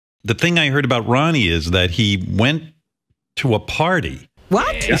The thing I heard about Ronnie is that he went to a party.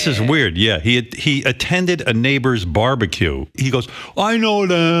 What? This is weird. Yeah, he attended a neighbor's barbecue. He goes, I know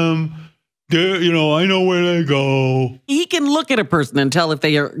them. I know where they go. He can look at a person and tell if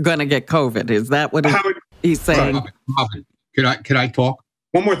they are going to get COVID. Is that what he's saying? Could I talk?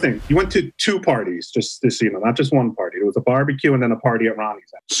 One more thing. You went to 2 parties, just so you know, not just one party. It was a barbecue and then a party at Ronnie's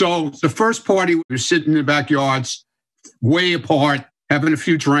house. So the first party, we were sitting in the backyards, way apart, having a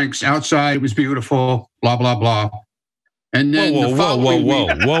few drinks. Outside, it was beautiful, blah, blah, blah. And then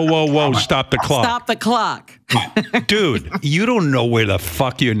whoa. Stop the clock. Stop the clock. Dude, you don't know where the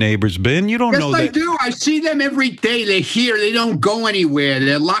fuck your neighbor's been. You don't know that. Yes, I do. I see them every day. They're here. They don't go anywhere.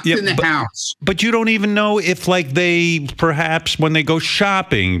 They're locked in the house. But you don't even know if, like, they perhaps when they go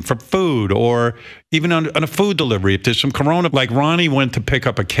shopping for food or even on a food delivery, if there's some corona. Like Ronnie went to pick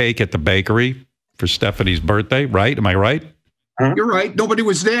up a cake at the bakery for Stephanie's birthday, right? Am I right? You're right. Nobody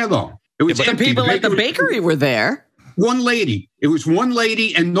was there, though. It was The people at the bakery were there. One lady. It was one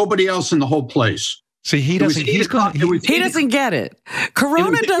lady and nobody else in the whole place. See, he doesn't. He doesn't get it.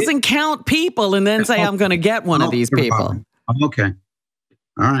 Corona doesn't count people and then say, "I'm going to get one of these people." Okay,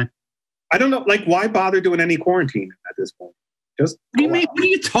 all right. I don't know. Like, why bother doing any quarantine at this point? Just what are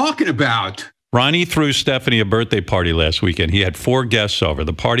you talking about? Ronnie threw Stephanie a birthday party last weekend. He had 4 guests over.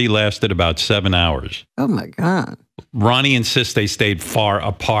 The party lasted about 7 hours. Oh my God! Ronnie insists they stayed far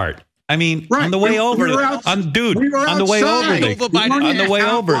apart. I mean, on the way over, on the way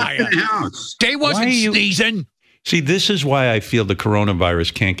over, they wasn't sneezing. See, this is why I feel the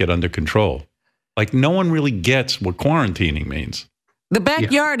coronavirus can't get under control. Like, no one really gets what quarantining means. The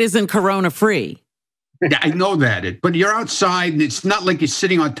backyard isn't corona-free. Yeah, I know that, but you're outside, and it's not like you're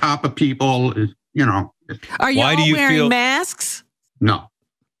sitting on top of people. You know. Are you all wearing masks? No.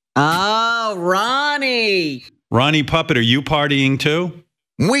 Oh, Ronnie. Ronnie Puppet, are you partying too?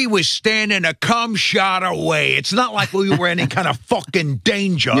 We was standing a cum shot away. It's not like we were any kind of fucking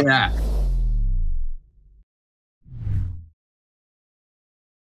danger. Yeah.